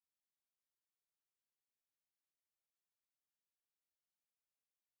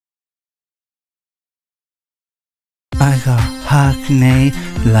I go Hackney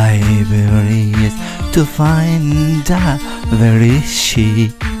libraries to find out where is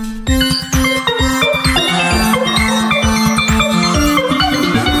she.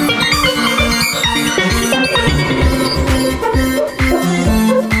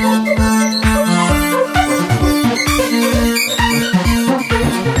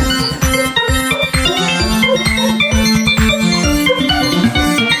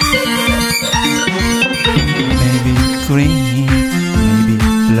 Green, maybe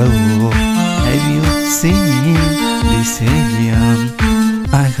blue. Have you seen this alien?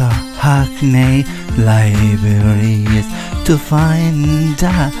 I got Hackney libraries to find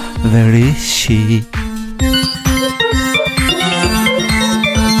out where is she.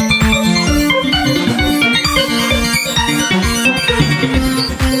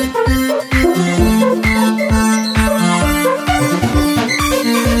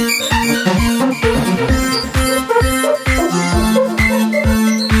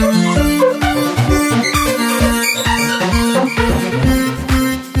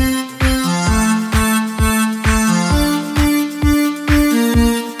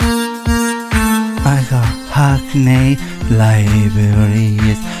 I got Hackney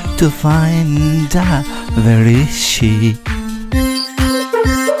libraries to find out where is she.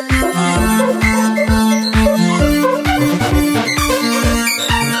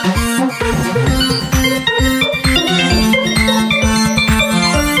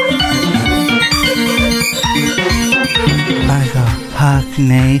 I got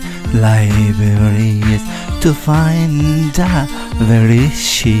Hackney libraries to find out where is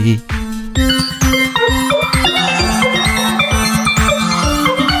she.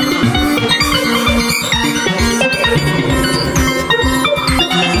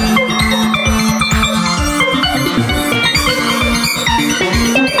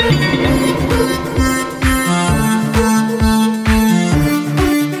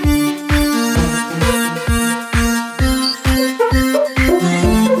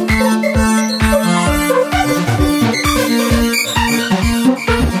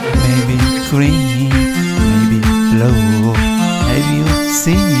 Green, maybe blue. Have you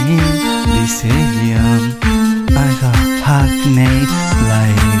seen this alien? I got Hackney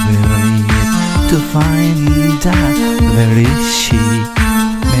libraries to find out where is she.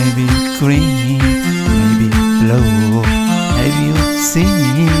 Maybe green, maybe blue. Have you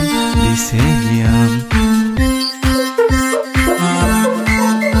seen this alien?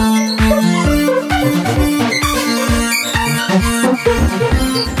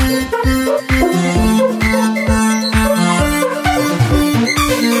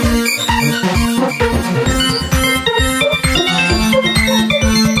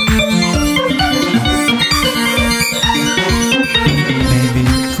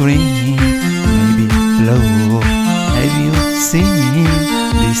 Green, maybe blue. Have you seen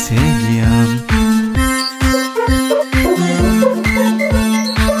this alien?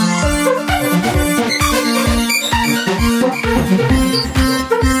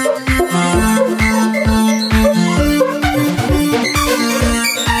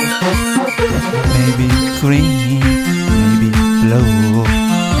 Maybe green, maybe blue.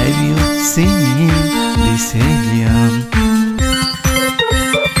 Have you seen this alien?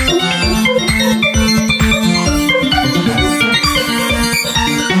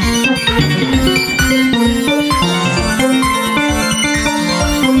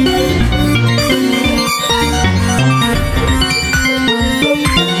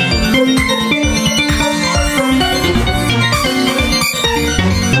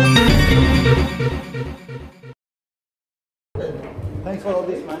 Thanks for all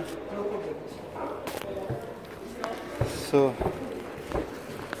this, man. So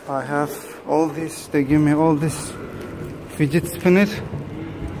I have all this. They give me all this fidget spinner.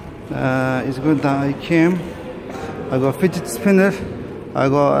 It's good that I came. I got fidget spinner. I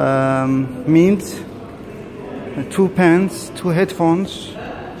got mint, 2 pens, 2 headphones.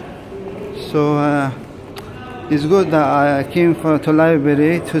 So it's good that I came to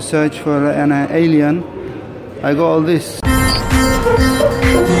library to search for an alien. I got all this.